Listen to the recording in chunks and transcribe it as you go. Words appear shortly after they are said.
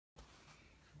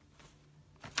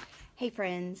Hey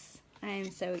friends, I'm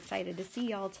so excited to see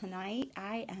y'all tonight.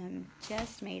 I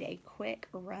just made a quick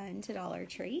run to Dollar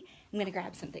Tree. I'm going to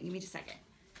grab something. Give me just a second.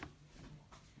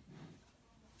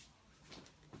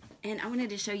 And I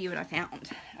wanted to show you what I found.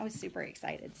 I was super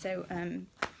excited. So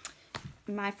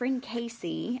my friend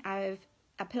Casey, I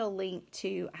put a link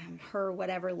to her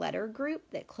whatever letter group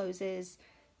that closes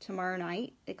tomorrow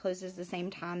night. It closes the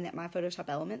same time that my Photoshop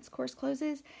Elements course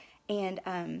closes. And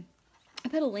I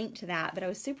put a link to that, but I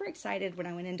was super excited when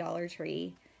I went in Dollar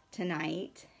Tree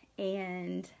tonight,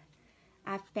 and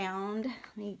I found,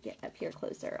 let me get up here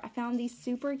closer, I found these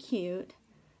super cute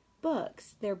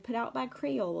books. They're put out by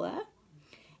Crayola,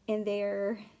 and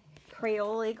they're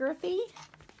Crayoligraphy.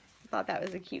 I thought that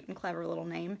was a cute and clever little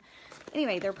name.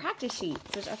 Anyway, they're practice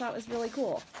sheets, which I thought was really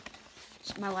cool.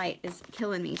 My light is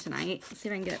killing me tonight. Let's see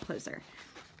if I can get it closer.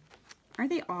 Aren't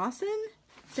they awesome?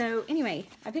 So anyway,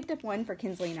 I picked up one for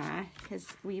Kinsley and I because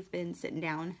we've been sitting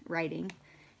down writing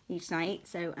each night.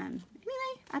 So anyway,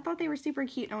 I thought they were super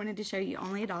cute. I wanted to show you.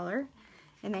 Only $1.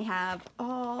 And they have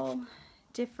all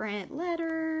different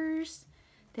letters.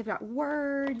 They've got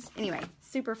words. Anyway,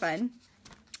 super fun.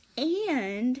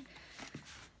 And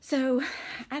so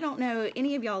I don't know,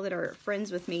 any of y'all that are friends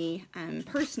with me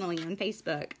personally on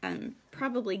Facebook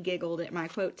probably giggled at my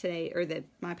quote today, or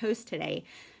my post today,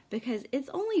 because it's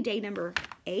only day number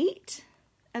 8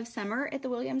 of summer at the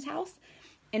Williams house,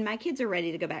 and my kids are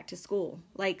ready to go back to school.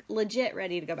 Like, legit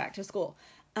ready to go back to school.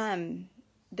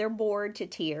 They're bored to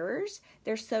tears.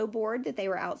 They're so bored that they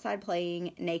were outside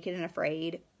playing Naked and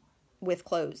Afraid with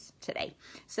clothes today.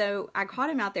 So I caught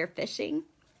them out there fishing,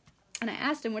 and I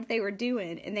asked them what they were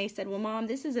doing, and they said, well, Mom,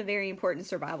 this is a very important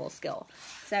survival skill.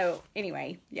 So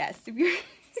anyway, yes, if you're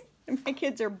my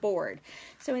kids are bored.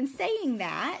 So in saying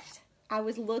that, I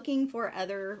was looking for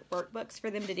other workbooks for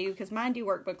them to do, because mine do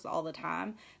workbooks all the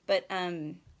time, but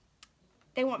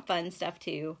they want fun stuff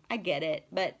too. I get it,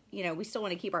 but you know, we still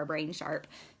want to keep our brain sharp.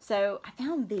 So I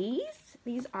found these.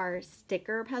 These are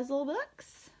sticker puzzle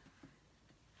books.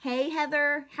 Hey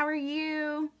Heather, how are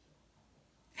you?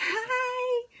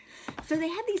 Hi. So they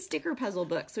had these sticker puzzle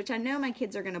books, which I know my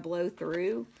kids are going to blow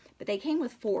through, but they came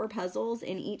with 4 puzzles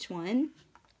in each one.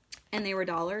 And they were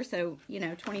 $1, so, you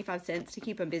know, 25 cents to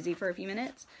keep them busy for a few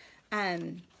minutes.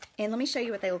 And let me show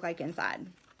you what they look like inside.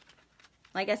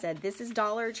 Like I said, this is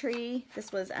Dollar Tree.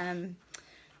 This was,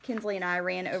 Kinsley and I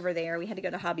ran over there. We had to go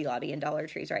to Hobby Lobby, and Dollar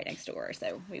Tree's right next door,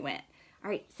 so we went. All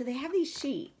right, so they have these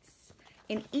sheets.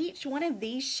 And each one of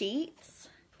these sheets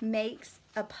makes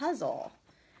a puzzle.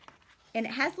 And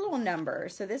it has little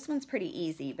numbers, so this one's pretty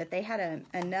easy. But they had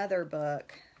another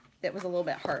book that was a little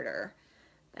bit harder.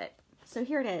 So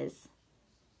here it is.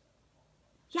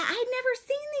 Yeah, I had never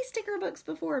seen these sticker books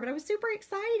before, but I was super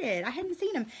excited. I hadn't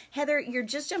seen them. Heather, you're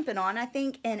just jumping on, I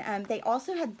think. And they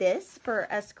also had this for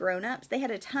us grown-ups. They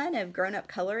had a ton of grown-up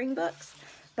coloring books,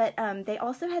 but they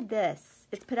also had this.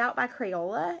 It's put out by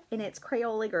Crayola, and it's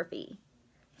Crayoligraphy.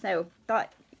 So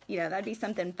thought, you know, that'd be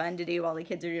something fun to do while the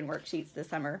kids are doing worksheets this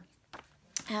summer.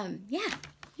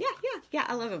 Yeah,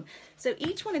 I love them. So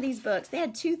each one of these books, they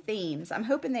had 2 themes. I'm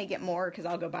hoping they get more because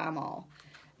I'll go buy them all.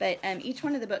 But each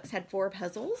one of the books had 4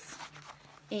 puzzles,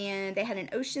 and they had an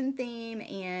ocean theme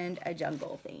and a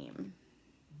jungle theme.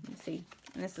 Let's see,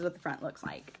 and this is what the front looks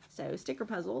like. So sticker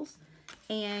puzzles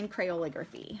and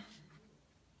Crayoligraphy.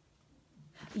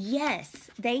 Yes,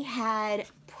 they had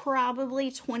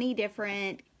probably 20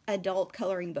 different adult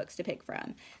coloring books to pick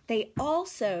from. They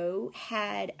also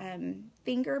had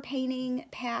finger painting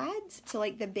pads, so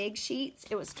like the big sheets.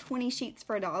 It was 20 sheets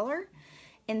for $1,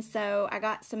 and so I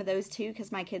got some of those too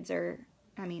because my kids are,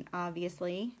 I mean,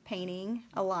 obviously painting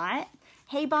a lot.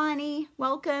 Hey Bonnie,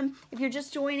 welcome. If you're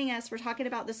just joining us, we're talking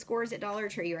about the scores at Dollar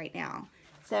Tree right now.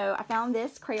 So I found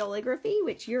this Crayoligraphy,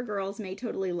 which your girls may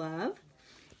totally love,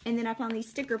 and then I found these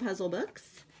sticker puzzle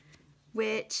books,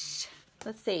 which,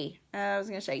 let's see, I was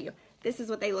going to show you. This is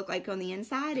what they look like on the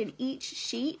inside, and each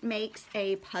sheet makes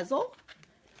a puzzle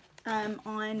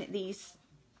on these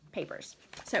papers.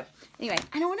 So anyway,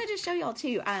 and I wanted to show y'all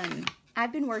too,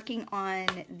 I've been working on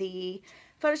the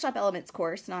Photoshop Elements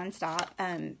course nonstop,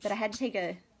 but I had to take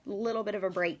a little bit of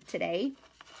a break today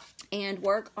and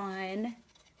work on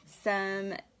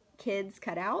some kids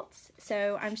cutouts.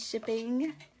 So I'm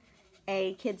shipping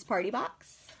a kids party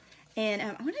box. And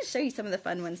I wanted to show you some of the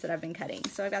fun ones that I've been cutting.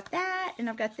 So I've got that, and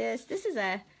I've got this. This is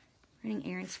a running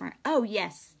errands smart. Oh,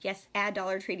 yes. Yes, add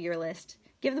Dollar Tree to your list.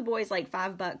 Give the boys like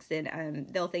 $5 and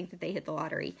they'll think that they hit the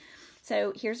lottery.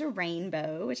 So here's a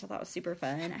rainbow, which I thought was super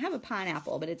fun. I have a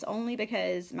pineapple, but it's only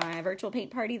because my virtual paint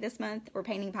party this month, we're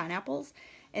painting pineapples.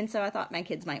 And so I thought my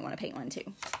kids might want to paint one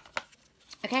too.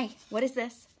 Okay, what is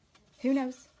this? Who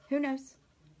knows? Who knows?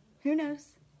 Who knows?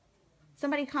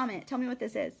 Somebody comment. Tell me what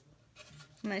this is.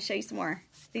 I'm going to show you some more.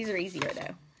 These are easier,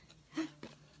 though.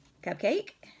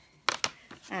 Cupcake.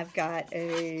 I've got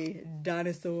a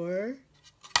dinosaur.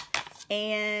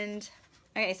 And,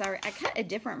 okay, so I cut a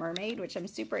different mermaid, which I'm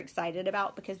super excited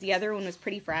about because the other one was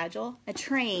pretty fragile. A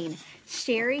train.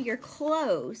 Sherry, you're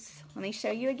close. Let me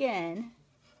show you again.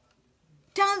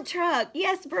 Dump truck.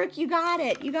 Yes, Brooke, you got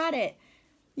it. You got it.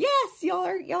 Yes, y'all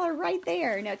are right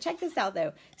there. Now, check this out,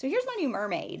 though. So here's my new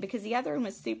mermaid because the other one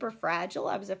was super fragile.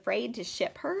 I was afraid to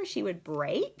ship her. She would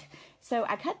break. So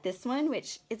I cut this one,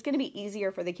 which is going to be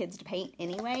easier for the kids to paint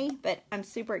anyway, but I'm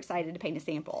super excited to paint a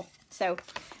sample. So,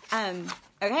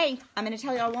 okay, I'm going to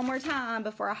tell y'all one more time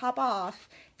before I hop off.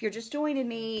 If you're just joining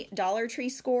me, Dollar Tree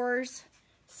scores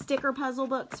sticker puzzle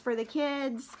books for the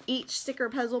kids. Each sticker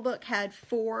puzzle book had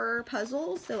 4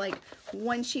 puzzles. So like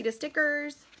one sheet of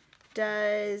stickers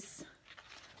does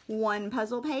 1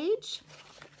 puzzle page.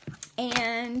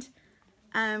 And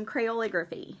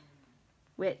Crayolography,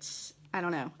 which, I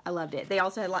don't know, I loved it. They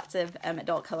also had lots of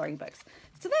adult coloring books.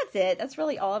 So that's it. That's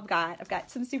really all I've got. I've got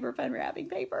some super fun wrapping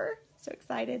paper. So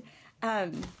excited.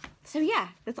 So yeah,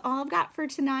 that's all I've got for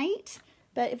tonight.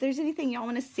 But if there's anything y'all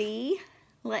want to see,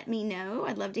 let me know.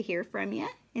 I'd love to hear from you.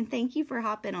 And thank you for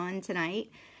hopping on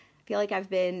tonight. I feel like I've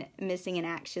been missing in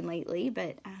action lately,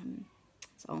 but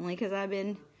it's only because I've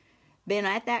been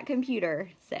at that computer.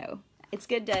 So it's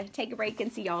good to take a break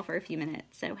and see y'all for a few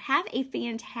minutes. So have a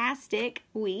fantastic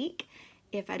week.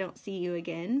 If I don't see you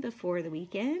again before the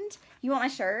weekend. You want my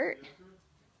shirt?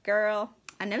 Girl,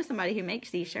 I know somebody who makes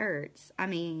these shirts. I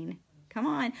mean, come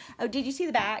on. Oh, did you see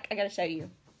the back? I got to show you.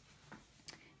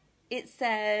 It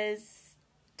says,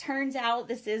 turns out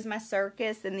this is my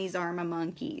circus and these are my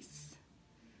monkeys.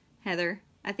 Heather,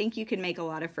 I think you could make a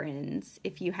lot of friends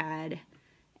if you had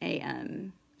a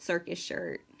circus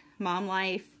shirt. Mom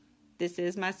life, this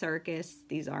is my circus.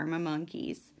 These are my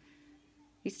monkeys.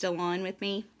 You still on with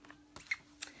me?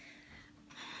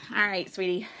 All right,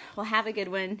 sweetie. Well, have a good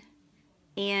one.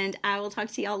 And I will talk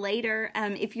to y'all later.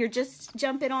 If you're just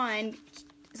jumping on,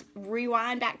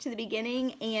 rewind back to the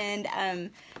beginning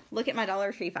and look at my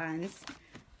Dollar Tree finds.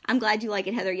 I'm glad you like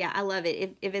it, Heather. Yeah, I love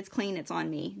it. If it's clean, it's on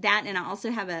me. That, and I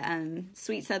also have a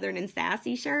Sweet Southern and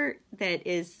Sassy shirt that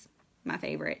is my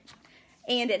favorite.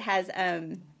 And it has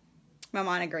my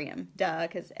monogram. Duh,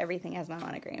 because everything has my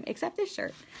monogram except this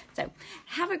shirt. So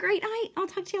have a great night. I'll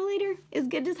talk to you later. It's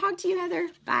good to talk to you, Heather.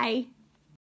 Bye.